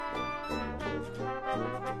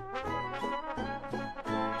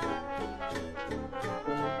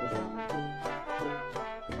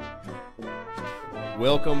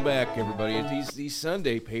Welcome back, everybody, to the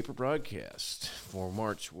Sunday paper broadcast for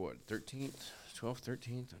March, 13th? 12th,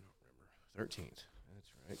 13th? I don't remember. 13th.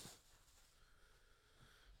 That's right.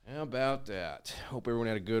 How about that? Hope everyone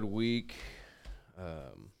had a good week.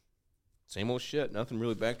 Same old shit. Nothing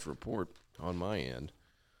really back to report on my end.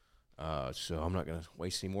 So I'm not going to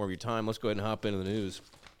waste any more of your time. Let's go ahead and hop into the news.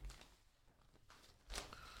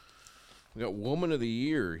 We got Woman of the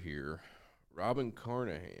Year here, Robin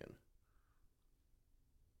Carnahan.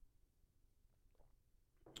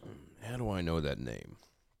 How do I know that name?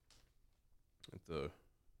 The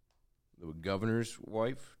governor's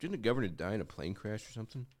wife? Didn't the governor die in a plane crash or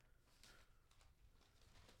something?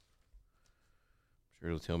 I'm sure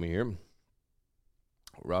it'll tell me here.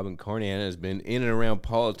 Robin Carnahan has been in and around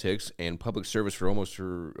politics and public service for most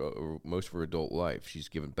of her adult life. Is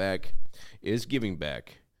giving back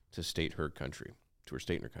to her state and her country.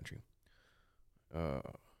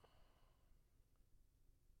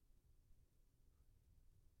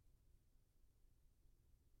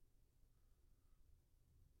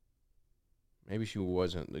 Maybe she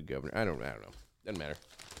wasn't the governor. I don't know. Doesn't matter.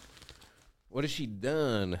 What has she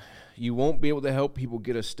done? You won't be able to help people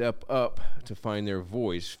get a step up to find their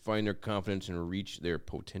voice, find their confidence, and reach their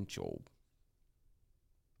potential.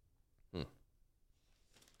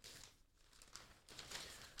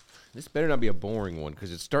 This better not be a boring one,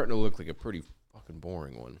 because it's starting to look like a pretty fucking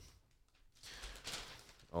boring one.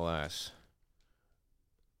 Alas.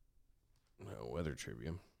 No, weather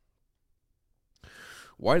trivia.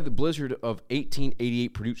 Why did the blizzard of 1888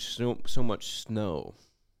 produce so much snow?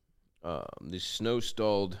 The snow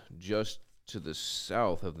stalled just to the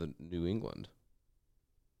south of the New England.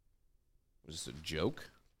 Was this a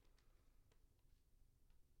joke?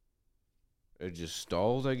 It just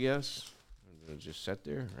stalled, I guess? It just sat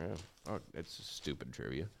there? Yeah. Oh, that's a stupid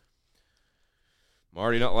trivia. I'm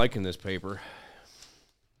already not liking this paper.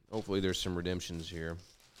 Hopefully there's some redemptions here.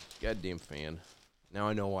 Goddamn fan. Now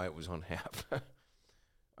I know why it was on half.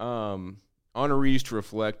 Honorees to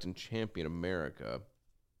reflect and champion America.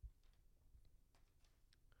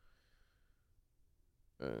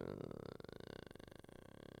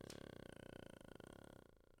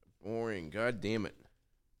 Boring. God damn it.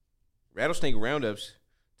 Rattlesnake roundups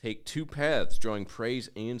take two paths, drawing praise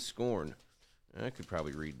and scorn. I could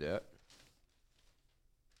probably read that.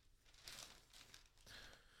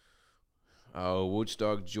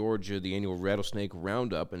 Woodstock, Georgia, the annual Rattlesnake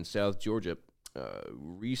Roundup in South Georgia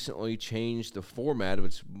recently changed the format of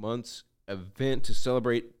its month's event to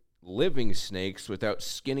celebrate living snakes without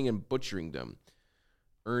skinning and butchering them,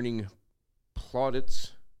 earning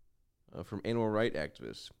plaudits from animal rights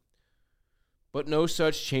activists. But no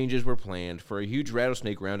such changes were planned. For a huge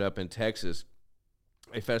rattlesnake roundup in Texas,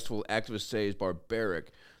 a festival activists say is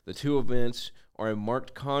barbaric. The two events are a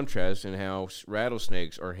marked contrast in how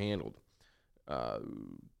rattlesnakes are handled.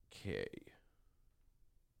 Okay.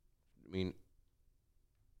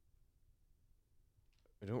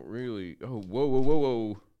 I don't really... Oh,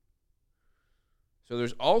 whoa. So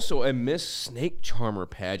there's also a Miss Snake Charmer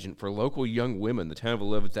pageant for local young women. The town of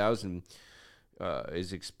 11,000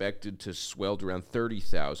 is expected to swell to around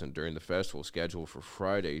 30,000 during the festival, scheduled for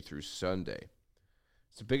Friday through Sunday.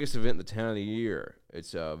 It's the biggest event in the town of the year.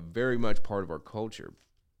 It's very much part of our culture.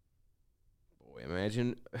 Boy,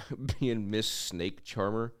 imagine being Miss Snake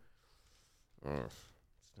Charmer.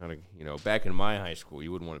 It's not a, back in my high school,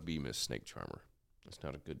 you wouldn't want to be Miss Snake Charmer. It's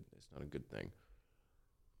not a good thing.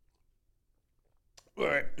 All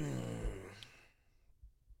right.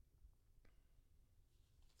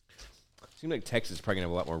 Seems like Texas is probably going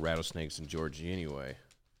to have a lot more rattlesnakes than Georgia anyway.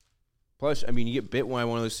 Plus, you get bit by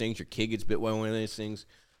one of those things, your kid gets bit by one of those things.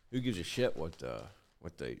 Who gives a shit what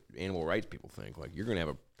the animal rights people think? Like, you're going to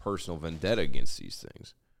have a personal vendetta against these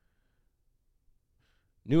things.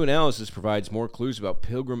 New analysis provides more clues about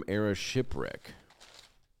Pilgrim-era shipwreck.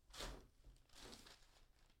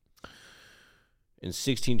 In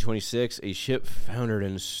 1626, a ship foundered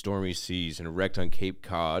in stormy seas and wrecked on Cape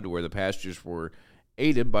Cod, where the passengers were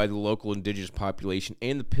aided by the local indigenous population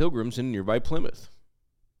and the Pilgrims in nearby Plymouth.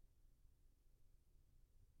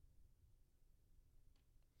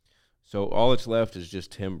 So all that's left is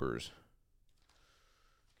just timbers.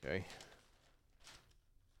 Okay.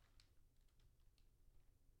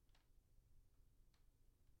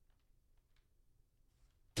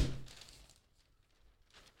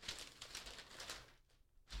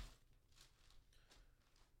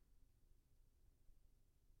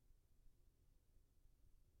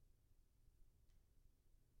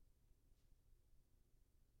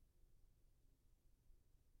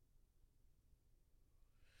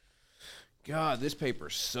 God, this paper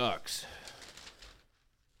sucks.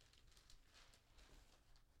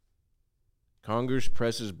 Congress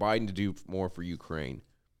presses Biden to do more for Ukraine.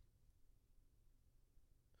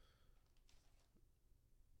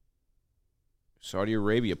 Saudi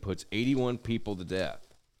Arabia puts 81 people to death.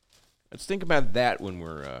 Let's think about that when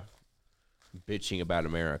we're bitching about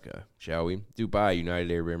America, shall we? Dubai,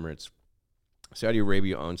 United Arab Emirates. Saudi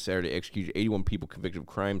Arabia on Saturday executed 81 people convicted of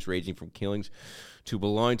crimes ranging from killings to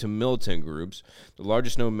belonging to militant groups, the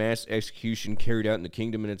largest known mass execution carried out in the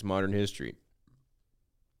kingdom in its modern history.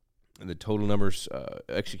 And the total numbers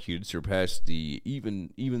executed surpassed even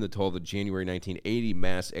the total of the January 1980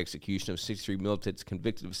 mass execution of 63 militants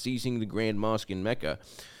convicted of seizing the Grand Mosque in Mecca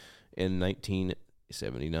in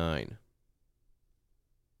 1979.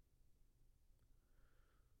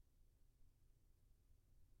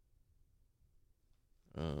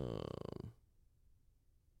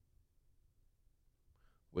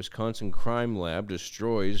 Wisconsin crime lab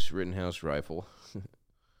destroys Rittenhouse rifle. When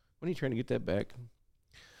are you trying to get that back?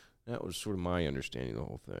 That was sort of my understanding of the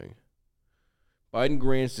whole thing. Biden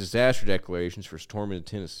grants disaster declarations for storm in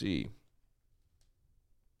Tennessee.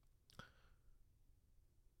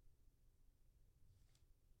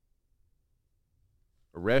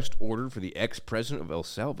 Arrest ordered for the ex-president of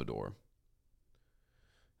San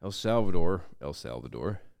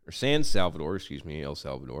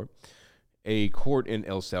Salvador. A court in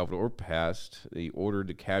El Salvador passed the order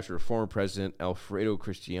to capture former President Alfredo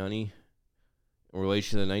Cristiani in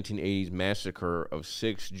relation to the 1980s massacre of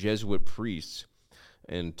 6 Jesuit priests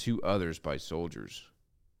and 2 others by soldiers.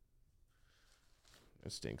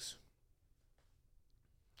 That stinks.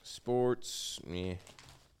 Sports, meh.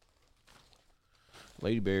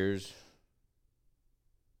 Lady Bears.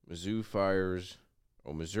 Missouri fires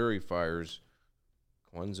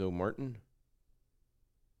Quanzo Martin.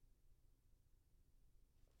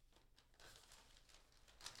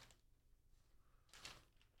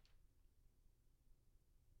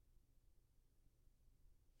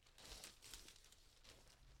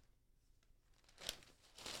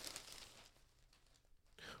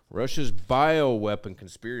 Russia's bioweapon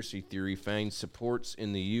conspiracy theory finds supports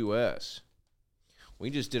in the U.S. We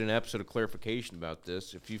just did an episode of clarification about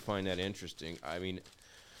this. If you find that interesting, I mean,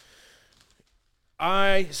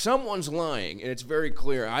 someone's lying, and it's very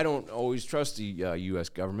clear. I don't always trust the U.S.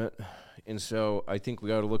 government, and so I think we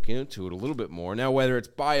got to look into it a little bit more. Now, whether it's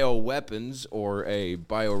bioweapons or a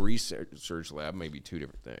bio-research lab, may be 2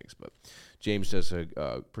 different things, but James does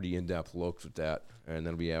a pretty in-depth look at that, and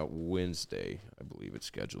that'll be out Wednesday, I believe it's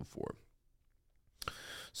scheduled for.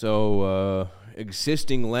 So,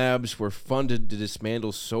 existing labs were funded to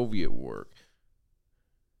dismantle Soviet work.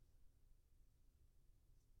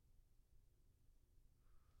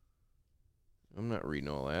 I'm not reading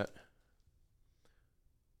all that.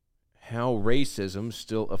 How racism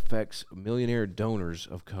still affects millionaire donors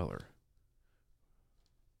of color.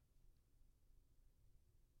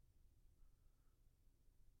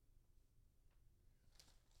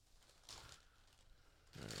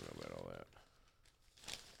 I don't know about all that.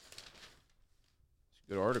 It's a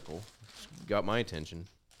good article. It's got my attention.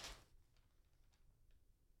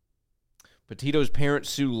 Petito's parents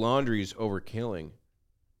sue Laundries over killing.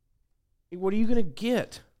 Hey, what are you going to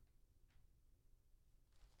get?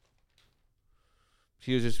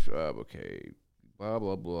 She was just, okay, blah,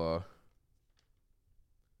 blah, blah.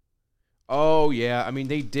 Oh, yeah, I mean,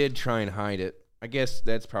 they did try and hide it. I guess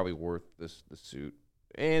that's probably worth the suit.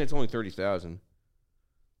 And it's only $30,000.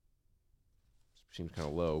 Seems kind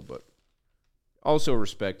of low, but also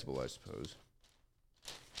respectable, I suppose.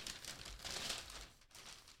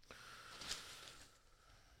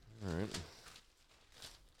 All right.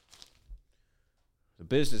 The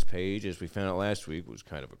business page, as we found out last week, was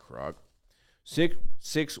kind of a crock.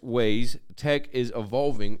 Six ways tech is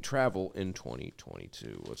evolving travel in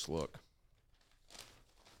 2022. Let's look.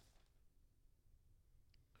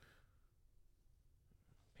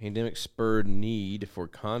 Pandemic spurred need for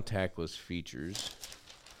contactless features.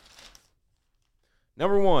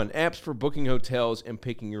 Number 1, apps for booking hotels and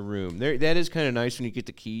picking your room. That is kind of nice when you get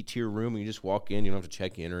the key to your room and you just walk in. You don't have to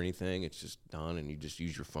check in or anything. It's just done, and you just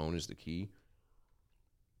use your phone as the key.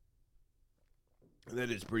 That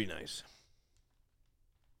is pretty nice.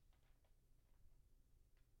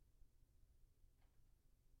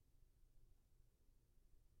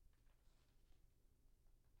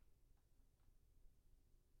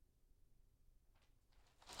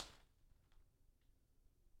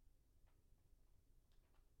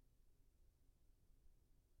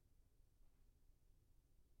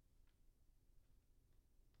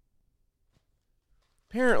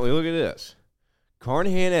 Apparently, look at this.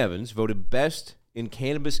 Carnahan Evans voted best in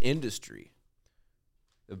cannabis industry.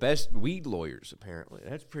 The best weed lawyers, apparently.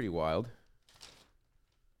 That's pretty wild.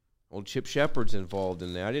 Old Chip Shepard's involved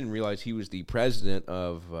in that. I didn't realize he was the president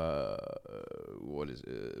of, what is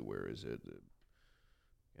it? Where is it?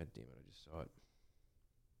 God damn it, I just saw it.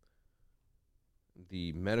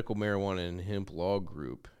 The Medical Marijuana and Hemp Law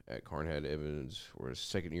Group at Carnahan Evans for a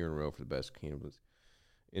second year in a row for the best cannabis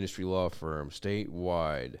industry law firm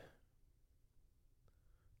statewide.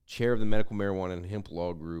 Chair of the Medical Marijuana and Hemp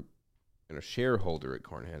Law Group and a shareholder at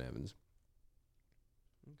Carnahan Evans.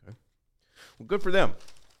 Okay. Well, good for them.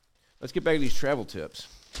 Let's get back to these travel tips.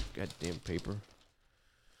 Goddamn paper.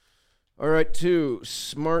 All right, 2.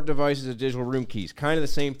 Smart devices and digital room keys. Kind of the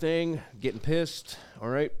same thing. Getting pissed. All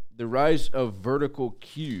right. The rise of vertical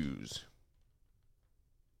queues.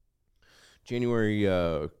 January,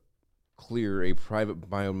 Clear, a private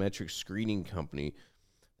biometric screening company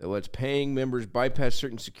that lets paying members bypass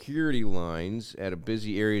certain security lines at a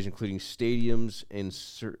busy areas, including stadiums and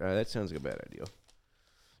that sounds like a bad idea.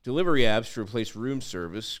 Delivery apps to replace room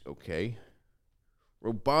service. Okay.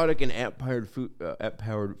 Robotic and app-powered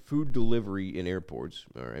food delivery in airports.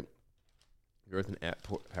 All right. Growth in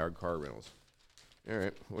app-powered car rentals. All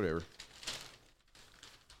right, whatever.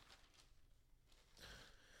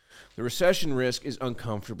 The recession risk is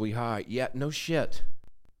uncomfortably high. Yeah, no shit.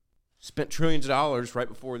 Spent trillions of dollars right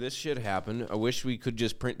before this shit happened. I wish we could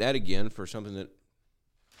just print that again for something that,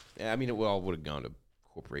 I mean, it all would have gone to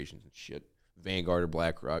corporations and shit. Vanguard or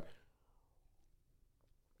BlackRock.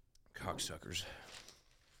 Cocksuckers.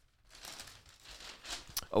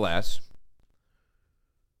 Alas.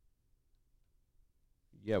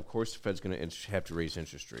 Yeah, of course the Fed's going to have to raise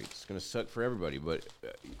interest rates. It's going to suck for everybody, but,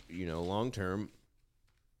 long term,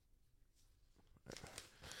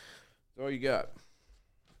 that's all you got.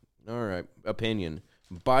 All right, opinion.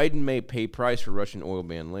 Biden may pay price for Russian oil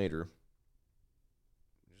ban later.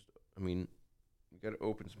 You got to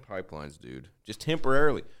open some pipelines, dude. Just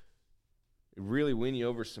temporarily. It really win you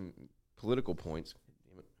over some political points.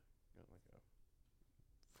 Damn it. Got like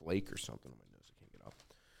a flake or something on my nose. I can't get off.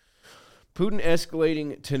 Putin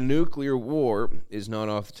escalating to nuclear war is not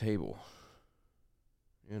off the table.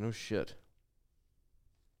 Yeah, no shit.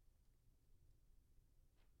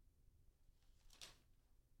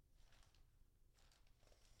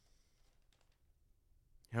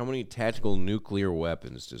 How many tactical nuclear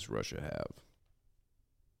weapons does Russia have?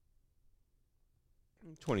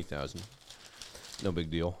 20,000. No big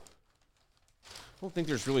deal. I don't think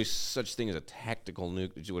there's really such thing as a tactical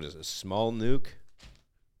nuke. What is it, a small nuke?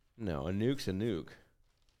 No, a nuke's a nuke.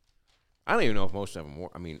 I don't even know if most of them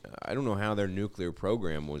were. I don't know how their nuclear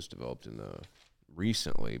program was developed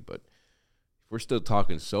recently, but if we're still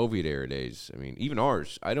talking Soviet era days, even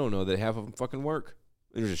ours, I don't know that half of them fucking work.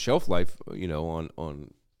 There's a shelf life,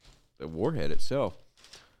 on the warhead itself.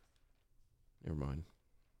 Never mind.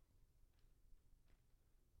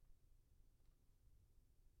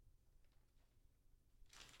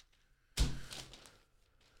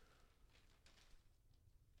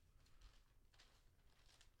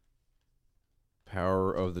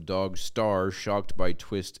 Power of the Dog star shocked by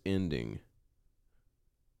twist ending.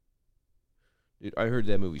 Dude, I heard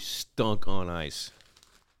that movie stunk on ice.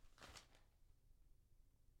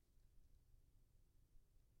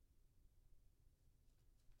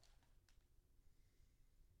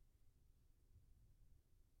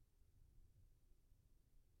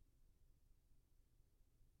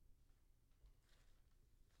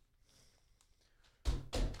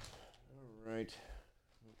 All right.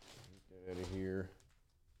 Get out of here.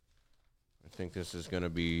 I think this is going to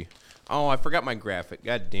be... Oh, I forgot my graphic.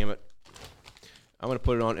 God damn it. I'm going to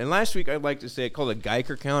put it on. And last week, I'd like to say I called it a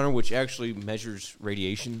Geiger counter, which actually measures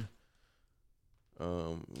radiation.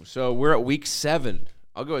 So we're at week 7.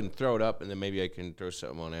 I'll go ahead and throw it up, and then maybe I can throw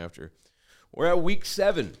something on after. We're at week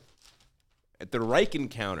 7 at the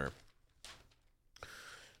Riken counter.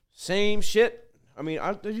 Same shit.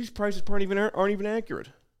 These prices aren't even accurate.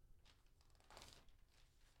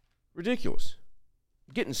 Ridiculous.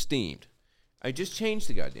 Getting steamed. I just changed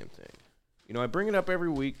the goddamn thing. I bring it up every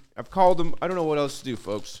week. I've called them. I don't know what else to do,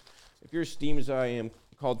 folks. If you're as steamed as I am,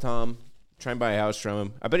 call Tom. Try and buy a house from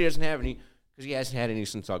him. I bet he doesn't have any, because he hasn't had any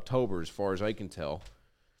since October, as far as I can tell.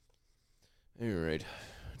 All right.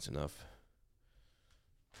 That's enough.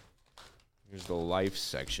 Here's the life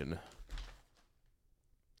section.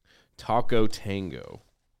 Taco Tango.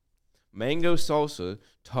 Mango salsa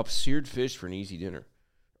tops seared fish for an easy dinner.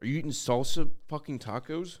 Are you eating salsa fucking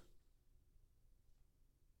tacos?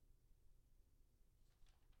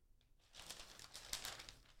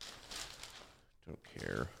 Don't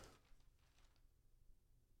care.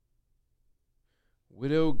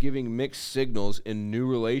 Widow giving mixed signals in new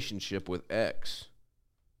relationship with ex.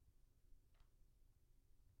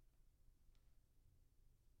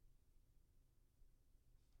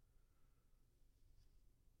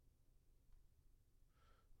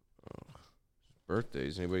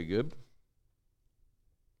 Birthdays. Anybody good?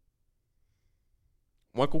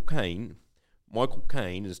 Michael Caine. Michael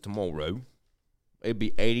Caine is tomorrow. It'd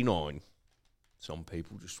be 89. Some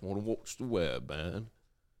people just want to watch the web, man.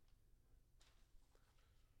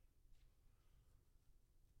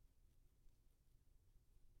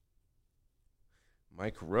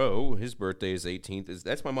 Mike Rowe, his birthday is 18th.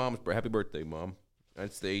 That's my mom's. Happy birthday, Mom.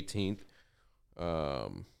 That's the 18th.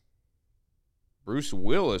 Bruce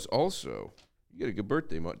Willis also. You got a good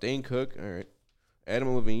birthday, Mom. Dane Cook. All right.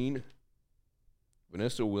 Adam Levine.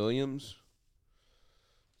 Vanessa Williams.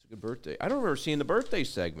 It's a good birthday. I don't remember seeing the birthday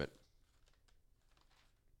segment.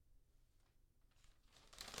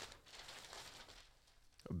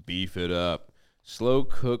 Beef it up. Slow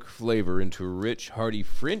cook flavor into a rich, hearty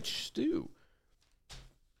French stew.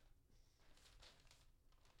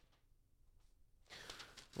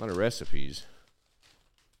 A lot of recipes.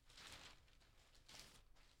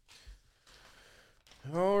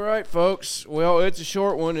 All right, folks. Well, it's a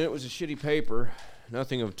short one. It was a shitty paper.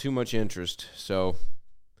 Nothing of too much interest. So,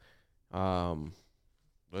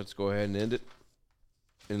 let's go ahead and end it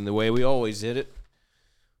in the way we always did it,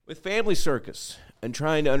 with Family Circus and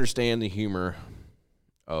trying to understand the humor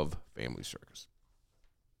of Family Circus.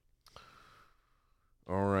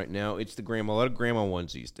 All right, now it's a lot of grandma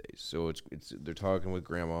ones these days. So it's they're talking with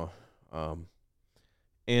grandma.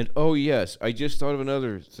 And oh yes, I just thought of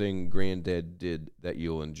another thing Granddad did that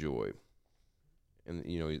you'll enjoy. And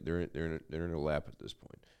you know they're in a lap at this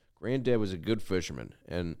point. Granddad was a good fisherman,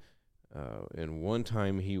 and one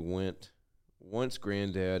time he went. Once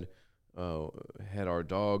Granddad had our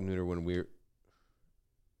dog neuter when we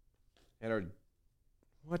had our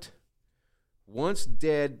what? Once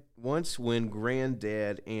when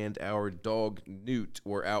Granddad and our dog Newt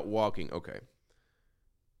were out walking. Okay.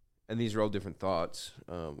 And these are all different thoughts.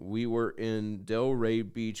 We were in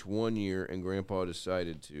Delray Beach one year, and Grandpa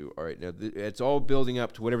decided to. All right, now it's all building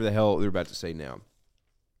up to whatever the hell they're about to say now.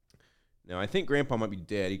 Now, I think Grandpa might be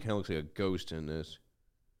dead. He kind of looks like a ghost in this.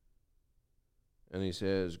 And he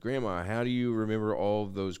says, Grandma, how do you remember all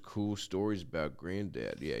of those cool stories about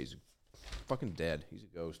Granddad? Yeah, he's fucking dead. He's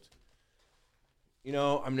a ghost. You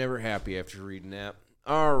know, I'm never happy after reading that.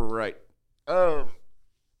 All right. A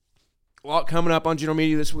lot coming up on General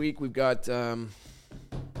Media this week. We've got, what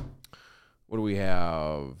do we have?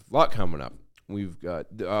 A lot coming up. We've got,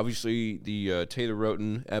 obviously, the Taylor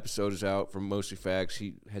Roten episode is out from Mostly Facts.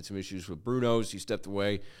 He had some issues with Bruno's. He stepped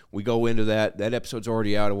away. We go into that. That episode's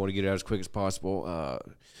already out. I want to get it out as quick as possible.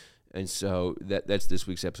 And so that's this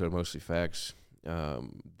week's episode of Mostly Facts.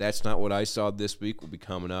 That's Not What I Saw This Week will be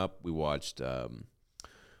coming up. We watched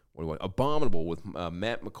Abominable with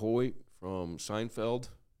Matt McCoy from Seinfeld.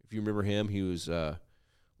 If you remember him, he was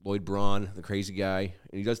Lloyd Braun, the crazy guy,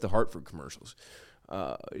 and he does the Hartford commercials.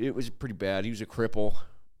 It was pretty bad. He was a cripple.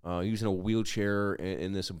 He was in a wheelchair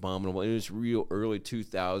in this Abominable. It was real early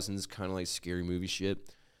 2000s, kind of like scary movie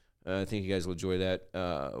shit. I think you guys will enjoy that.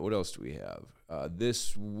 What else do we have?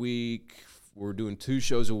 This week, we're doing 2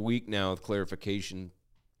 shows a week now with clarification.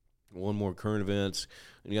 One more current events,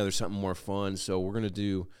 and the other something more fun. So we're going to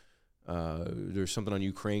do, there's something on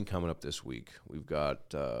Ukraine coming up this week. We've got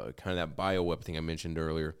kind of that bioweapon thing I mentioned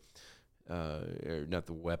earlier. Not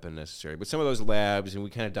the weapon necessarily, but some of those labs, and we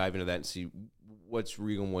kind of dive into that and see what's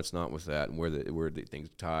real and what's not with that, and where the things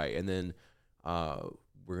tie. And then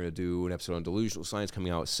we're going to do an episode on delusional science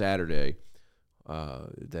coming out Saturday.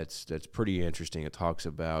 That's pretty interesting. It talks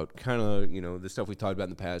about kind of, the stuff we talked about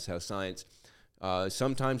in the past, how science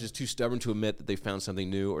sometimes is too stubborn to admit that they found something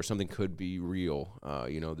new or something could be real.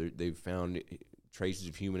 They've found traces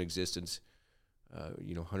of human existence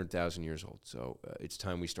 100,000 years old. So it's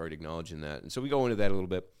time we start acknowledging that. And so we go into that a little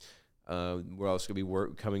bit. We're also going to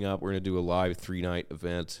be coming up. We're going to do a live 3-night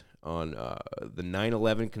event on the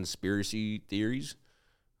 9/11 conspiracy theories.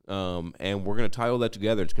 And we're going to tie all that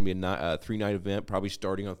together. It's going to be a 3-night event, probably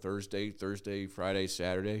starting on Thursday, Friday,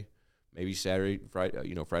 Saturday. Maybe Saturday,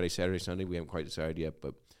 Friday, Friday, Saturday, Sunday. We haven't quite decided yet,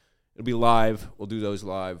 but it'll be live. We'll do those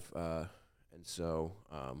live. And so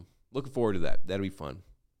looking forward to that. That'll be fun.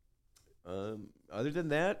 Other than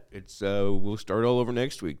that, we'll start all over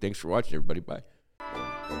next week. Thanks for watching, everybody. Bye.